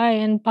running dry,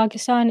 and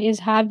Pakistan is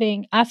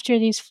having, after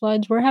these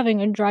floods, we're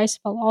having a dry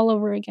spell all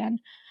over again.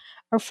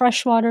 Our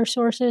freshwater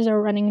sources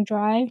are running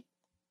dry,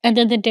 and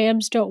then the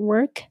dams don't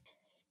work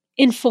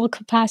in full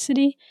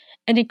capacity,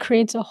 and it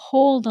creates a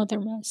whole nother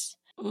mess.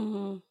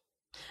 Hmm.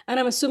 And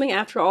I'm assuming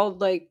after all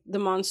like the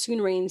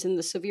monsoon rains and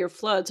the severe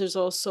floods, there's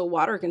also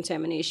water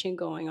contamination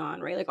going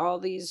on, right? Like all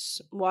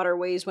these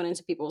waterways went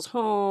into people's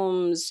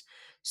homes,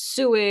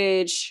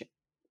 sewage,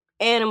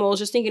 animals,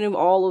 just thinking of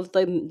all of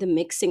the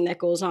mixing that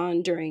goes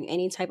on during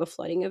any type of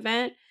flooding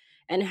event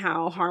and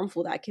how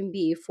harmful that can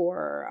be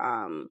for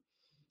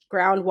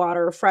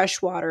groundwater,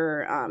 fresh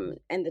water,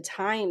 and the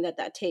time that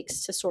that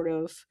takes to sort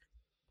of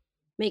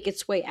make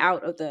its way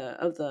out of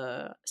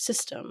the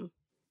system.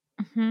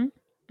 Mm-hmm.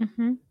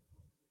 Mm-hmm.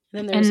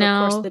 And then And there's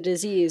of course the now,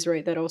 disease,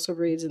 right, that also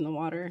breeds in the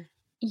water.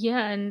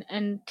 yeah,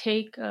 and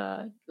take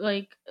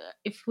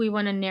if we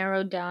want to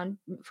narrow down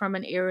from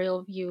an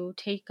aerial view,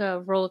 take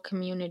a rural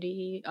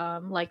community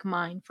like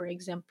mine, for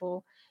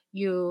example.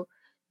 You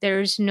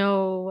There's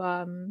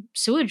no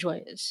sewage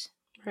ways.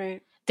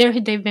 Right.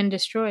 They've been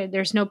destroyed.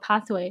 There's no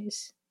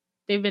pathways.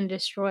 They've been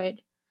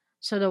destroyed.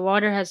 So the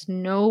water has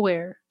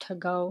nowhere to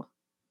go,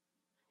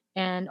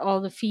 and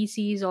all the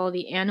feces, all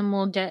the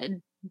animal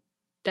dead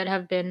that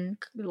have been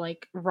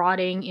like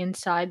rotting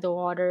inside the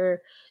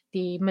water,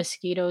 the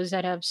mosquitoes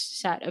that have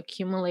sat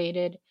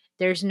accumulated,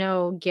 there's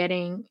no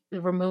getting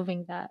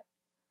removing that.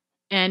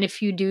 And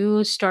if you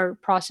do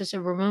start process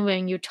of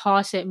removing, you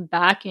toss it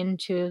back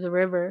into the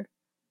river,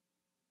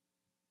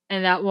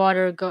 and that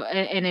water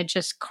and it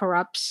just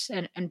corrupts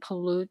and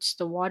pollutes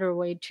the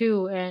waterway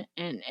too. And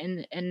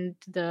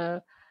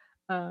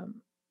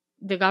um,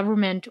 the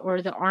government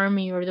or the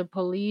army or the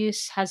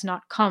police has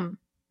not come.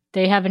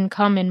 They haven't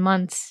come in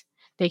months.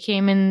 They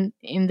came in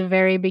the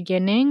very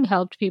beginning,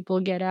 helped people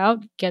get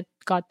out, get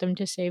got them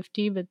to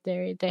safety, but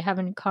they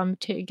haven't come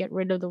to get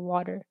rid of the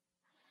water.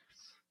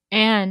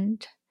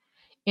 And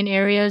in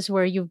areas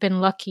where you've been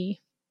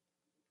lucky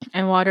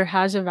and water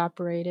has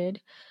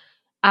evaporated,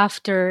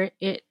 after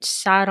it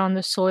sat on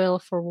the soil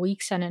for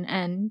weeks on an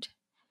end,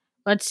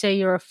 let's say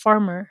you're a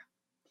farmer,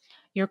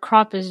 your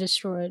crop is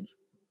destroyed.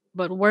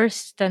 But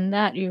worse than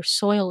that, your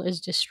soil is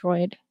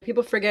destroyed.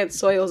 People forget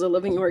soil is a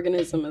living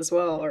organism as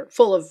well, or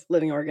full of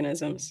living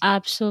organisms.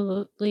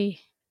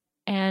 Absolutely.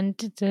 And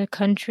the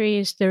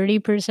country's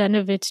 30%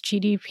 of its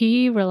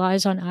GDP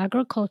relies on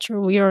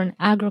agriculture. We are an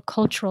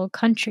agricultural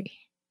country.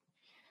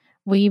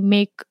 We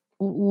make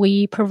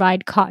we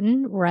provide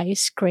cotton,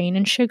 rice, grain,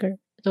 and sugar.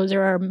 Those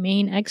are our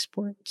main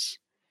exports.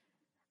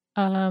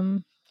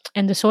 Um,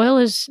 and the soil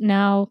is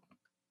now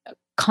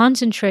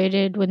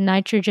concentrated with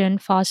nitrogen,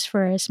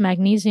 phosphorus,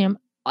 magnesium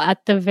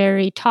at the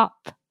very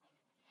top.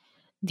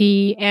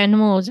 The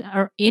animals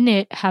are in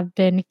it have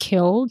been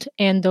killed,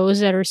 and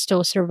those that are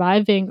still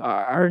surviving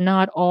are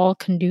not all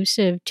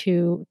conducive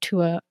to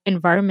a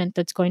environment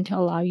that's going to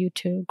allow you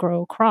to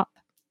grow a crop.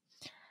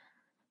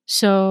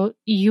 So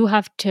you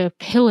have to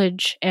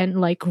pillage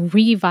and like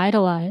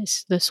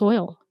revitalize the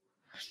soil,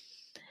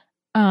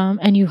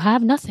 and you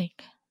have nothing.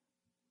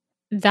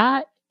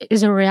 That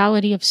is a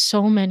reality of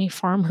so many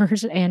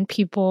farmers and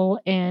people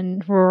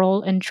and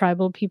rural and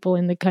tribal people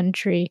in the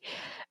country.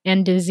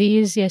 And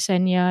disease,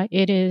 Yesenia,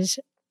 it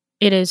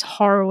is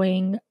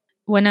harrowing.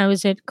 When I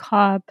was at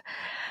COP,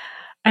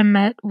 I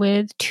met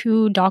with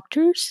two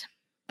doctors,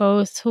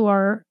 both who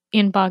are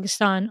in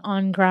Pakistan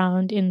on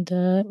ground in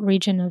the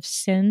region of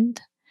Sindh.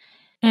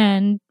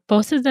 And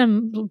both of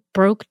them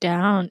broke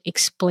down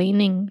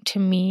explaining to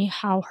me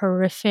how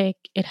horrific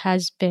it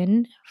has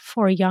been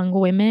for young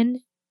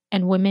women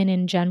and women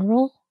in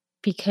general.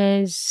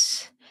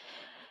 Because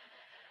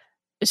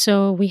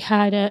so we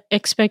had an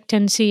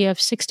expectancy of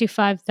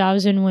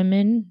 65,000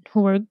 women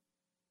who were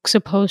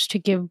supposed to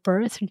give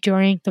birth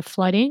during the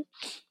flooding,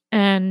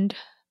 and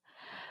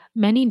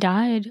many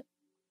died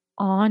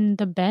on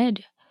the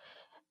bed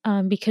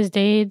because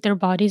their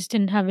bodies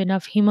didn't have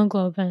enough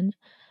hemoglobin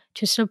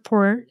to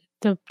support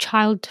the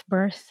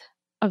childbirth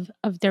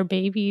of their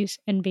babies,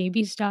 and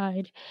babies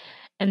died.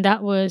 And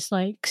that was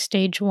like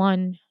stage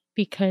one,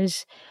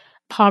 because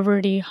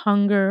poverty,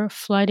 hunger,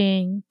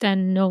 flooding,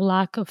 then no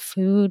lack of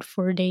food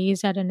for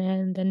days at an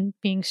end, then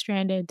being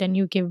stranded, then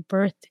you give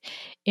birth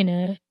in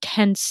a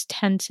tense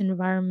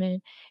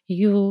environment.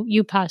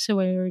 You pass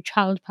away or your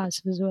child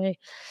passes away,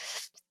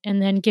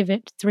 and then give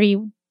it three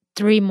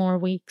more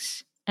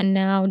weeks. And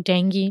now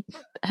dengue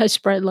has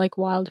spread like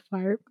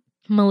wildfire.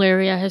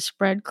 Malaria has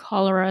spread,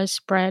 cholera has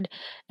spread,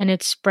 and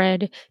it's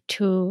spread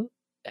to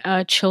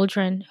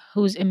children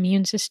whose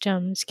immune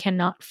systems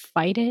cannot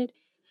fight it,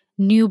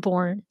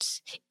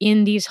 newborns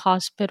in these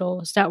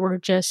hospitals that were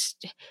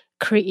just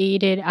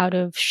created out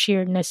of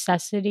sheer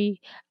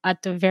necessity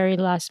at the very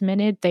last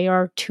minute. They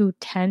are too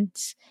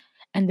tense,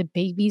 and the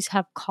babies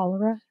have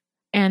cholera.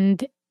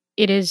 And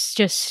it is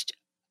just,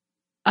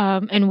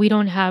 and we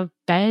don't have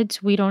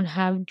beds, we don't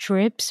have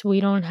drips,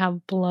 we don't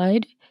have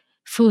blood.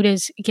 Food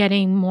is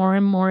getting more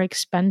and more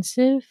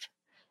expensive.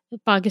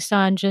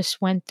 Pakistan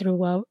just went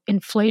through a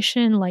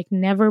inflation like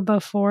never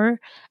before.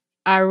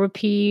 Our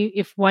rupee,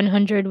 if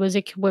 100 was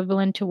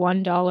equivalent to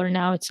 $1,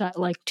 now it's at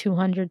like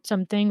 200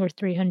 something or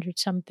 300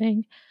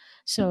 something. Oh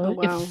So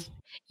wow. if,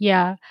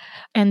 yeah,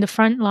 and the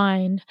front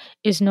line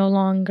is no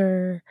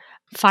longer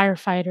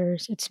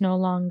firefighters, it's no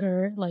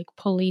longer like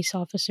police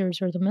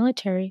officers or the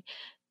military.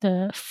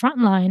 The front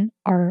line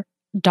are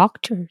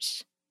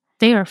doctors.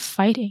 They are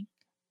fighting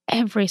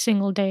every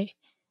single day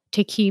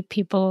to keep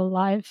people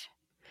alive.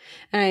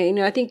 And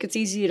I think it's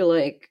easy to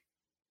like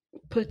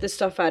put this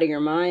stuff out of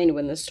your mind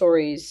when the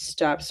stories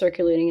stop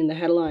circulating in the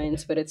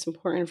headlines, but it's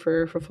important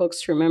for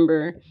folks to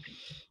remember,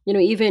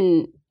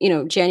 even,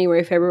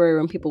 January, February,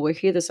 when people will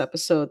hear this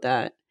episode,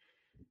 that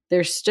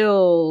there's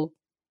still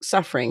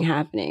suffering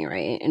happening,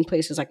 right? In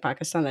places like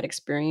Pakistan that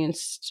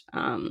experienced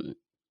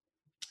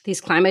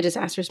these climate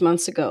disasters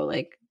months ago.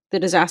 Like the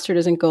disaster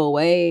doesn't go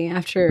away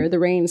after the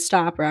rains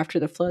stop or after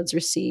the floods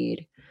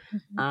recede.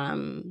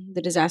 Mhm.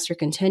 The disaster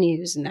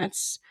continues. And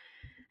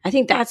I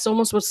think that's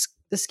almost what's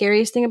the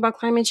scariest thing about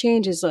climate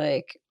change is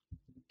like,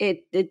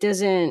 it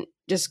doesn't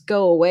just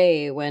go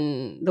away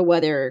when the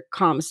weather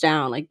calms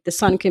down. Like the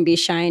sun can be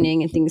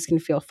shining and things can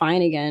feel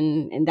fine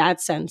again in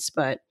that sense,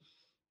 but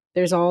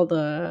there's all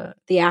the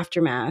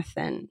aftermath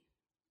and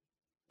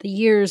the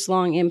years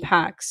long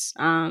impacts.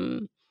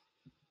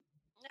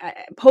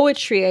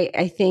 Poetry,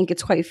 I think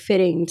it's quite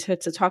fitting to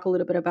talk a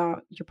little bit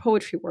about your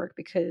poetry work,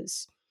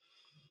 because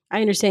I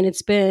understand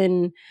it's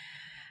been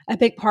a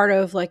big part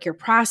of like your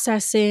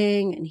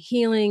processing and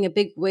healing, a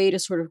big way to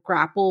sort of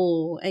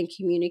grapple and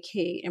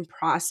communicate and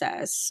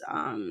process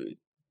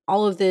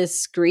all of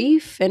this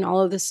grief and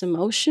all of this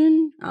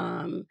emotion.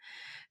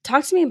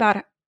 Talk to me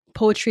about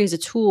poetry as a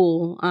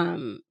tool,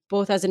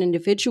 both as an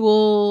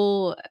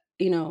individual,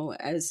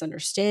 as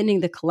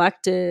understanding the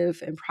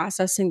collective and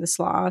processing this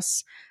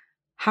loss.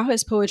 How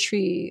has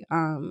poetry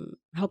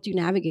helped you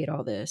navigate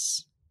all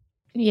this?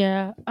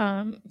 Yeah,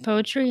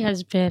 poetry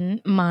has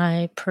been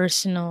my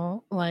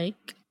personal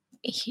like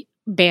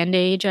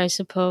bandage, I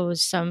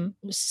suppose, some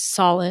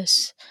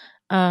solace,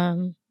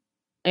 um,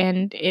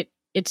 and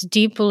it's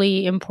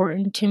deeply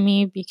important to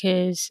me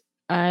because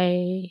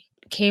I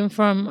came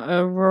from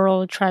a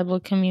rural tribal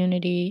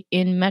community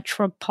in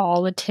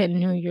metropolitan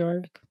New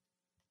York,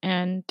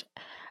 and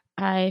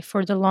I,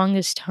 for the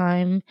longest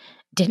time,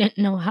 didn't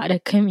know how to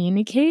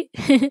communicate.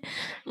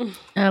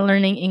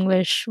 Learning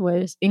English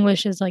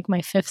is like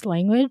my fifth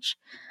language.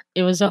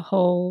 It was a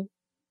whole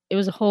it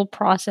was a whole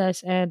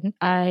process, and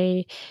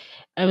I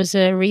was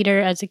a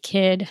reader as a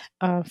kid,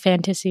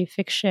 fantasy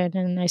fiction,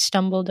 and I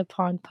stumbled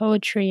upon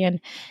poetry, and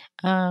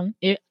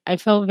I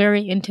felt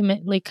very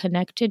intimately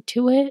connected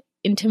to it.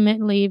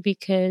 Intimately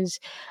because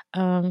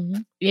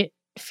it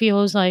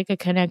feels like a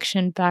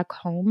connection back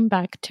home,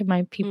 back to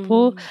my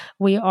people. Mm,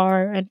 We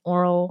are an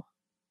oral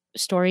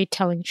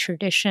storytelling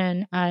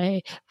tradition.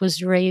 I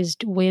was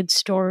raised with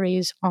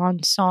stories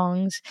on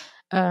songs.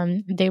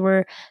 They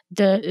were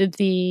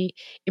the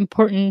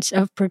importance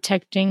of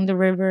protecting the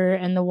river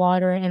and the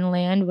water and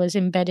land was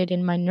embedded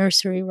in my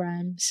nursery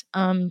rhymes.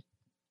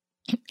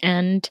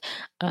 And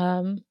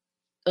um,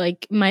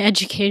 like my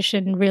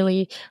education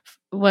really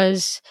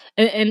was,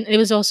 and it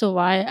was also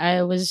why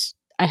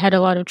I had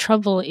a lot of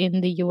trouble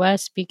in the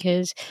US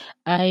because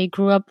I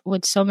grew up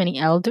with so many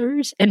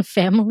elders and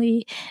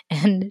family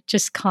and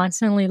just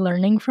constantly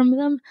learning from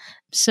them.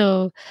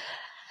 So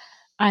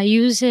I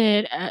use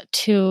it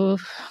to,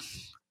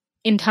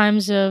 in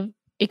times of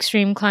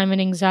extreme climate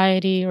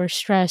anxiety or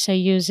stress, I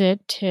use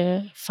it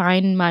to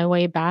find my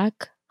way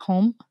back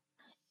home.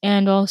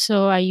 And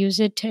also, I use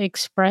it to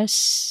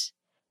express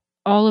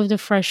all of the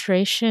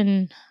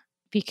frustration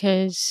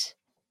because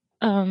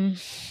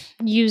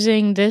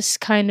using this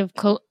kind of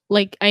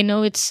like I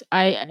know it's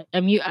I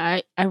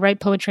write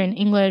poetry in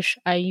English.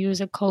 I use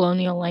a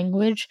colonial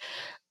language,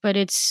 but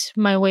it's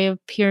my way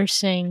of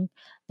piercing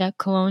that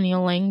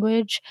colonial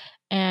language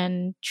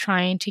and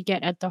trying to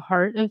get at the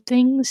heart of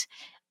things.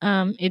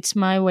 It's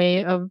my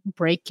way of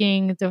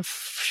breaking the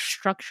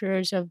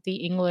structures of the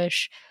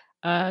English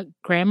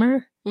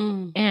grammar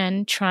mm,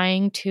 and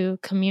trying to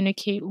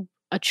communicate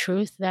a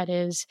truth that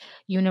is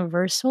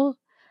universal.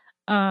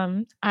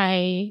 Um,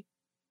 I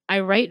I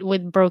write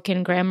with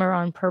broken grammar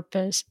on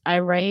purpose. I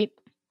write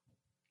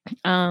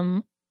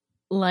um,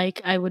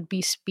 like I would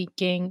be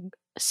speaking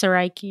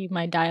Saraiki,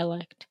 my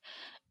dialect,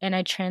 and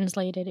I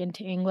translate it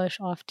into English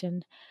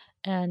often.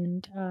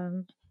 And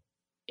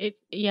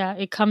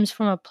it comes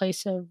from a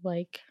place of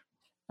like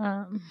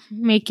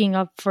making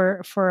up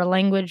for a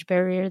language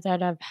barrier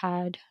that I've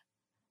had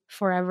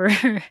forever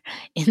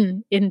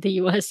in the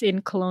U.S.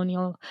 in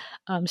colonial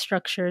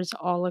structures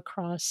all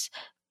across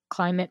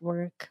climate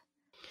work.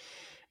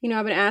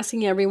 I've been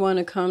asking everyone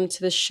to come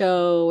to the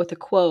show with a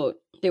quote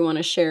they want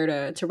to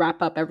share to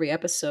wrap up every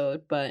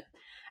episode. But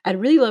I'd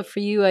really love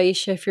for you,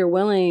 Ayisha, if you're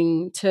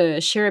willing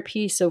to share a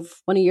piece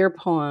of one of your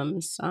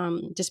poems,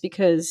 just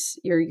because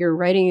your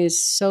writing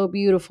is so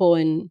beautiful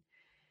and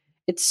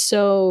it's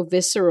so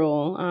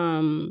visceral.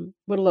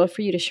 Would love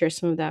for you to share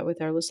some of that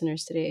with our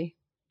listeners today,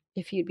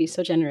 if you'd be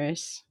so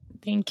generous.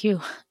 Thank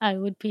you. I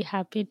would be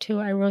happy to.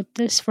 I wrote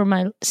this for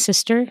my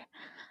sister,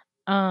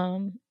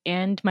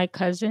 and my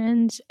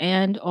cousins,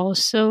 and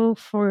also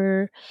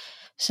for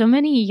so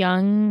many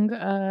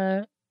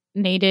young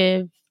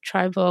native,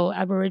 tribal,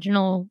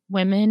 aboriginal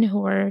women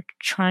who are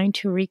trying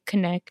to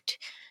reconnect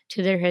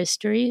to their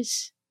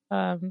histories,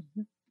 um,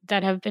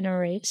 that have been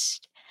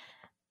erased.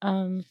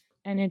 And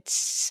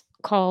it's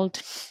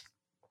called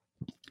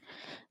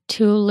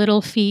Two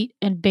Little Feet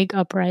and Big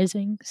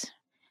Uprisings.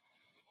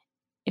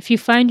 If you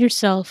find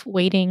yourself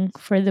waiting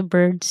for the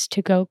birds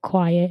to go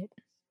quiet,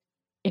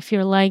 if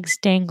your legs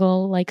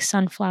dangle like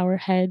sunflower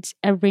heads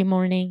every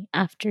morning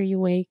after you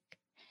wake,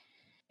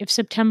 if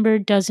September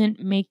doesn't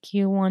make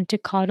you want to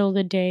coddle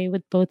the day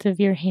with both of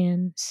your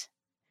hands,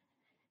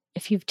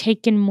 if you've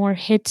taken more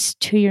hits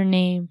to your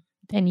name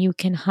than you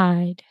can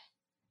hide,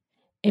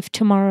 if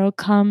tomorrow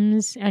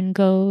comes and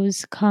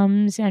goes,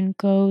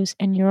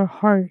 and your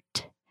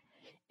heart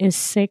is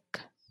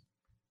sick,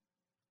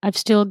 I've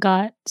still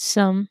got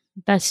some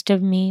best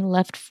of me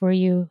left for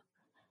you.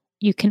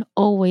 You can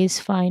always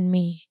find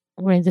me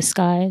where the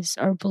skies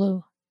are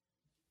blue.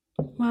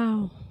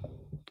 Wow.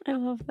 I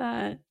love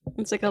that.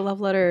 It's like a love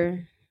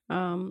letter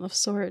of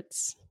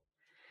sorts.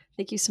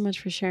 Thank you so much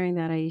for sharing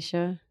that,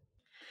 Ayisha.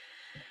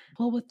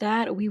 Well, with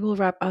that, we will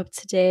wrap up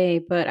today.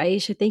 But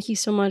Ayisha, thank you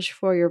so much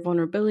for your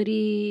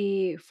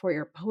vulnerability, for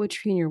your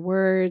poetry and your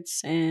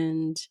words,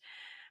 and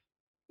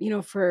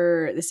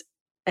for this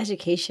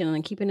education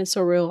and keeping it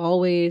so real,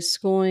 always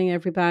schooling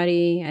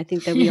everybody. I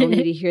think that we all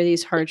need to hear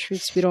these hard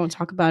truths. We don't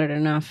talk about it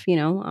enough,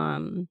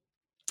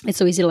 it's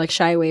so easy to like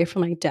shy away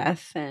from like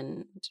death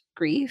and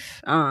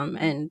grief.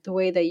 And the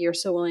way that you're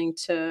so willing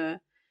to,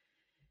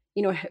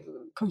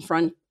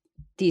 confront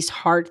these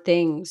hard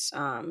things.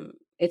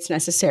 It's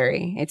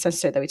necessary. It's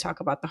necessary that we talk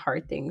about the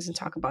hard things and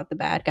talk about the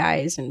bad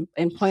guys and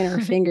point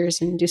our fingers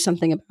and do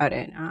something about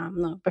it.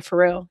 No, but for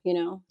real,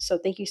 So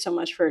thank you so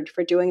much for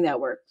doing that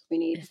work. We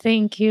need.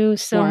 Thank you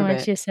so more of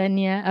much, it.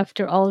 Yesenia.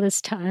 After all this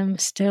time,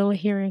 still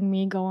hearing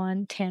me go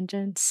on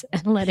tangents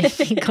and letting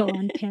me go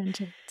on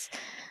tangents.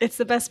 It's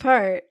the best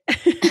part.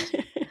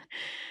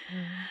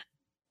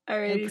 All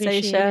right,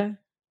 Ayisha.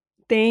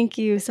 Thank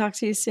you. Talk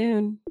to you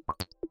soon.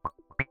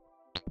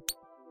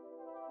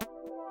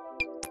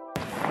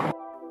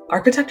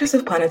 Architectures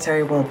of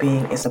Planetary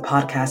Wellbeing is a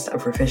podcast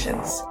of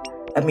revisions,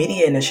 a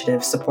media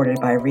initiative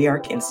supported by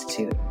ReArc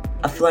Institute,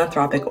 a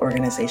philanthropic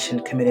organization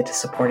committed to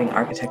supporting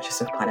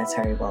architectures of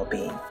planetary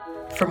well-being.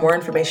 For more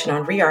information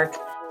on ReArc,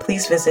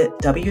 please visit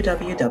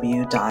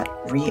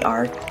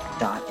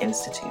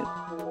www.rearc.institute.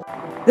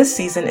 This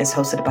season is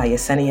hosted by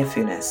Yesenia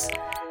Funes.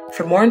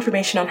 For more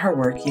information on her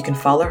work, you can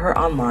follow her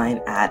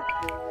online at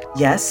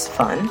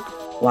YesFun,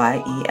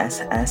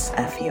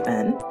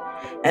 YESSFUN,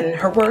 and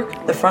her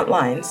work, The Front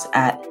Lines,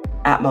 at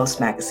Atmos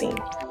Magazine.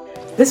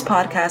 This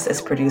podcast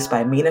is produced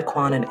by Mina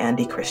Kwan and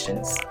Andy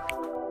Christians.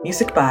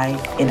 Music by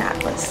In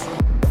Atlas.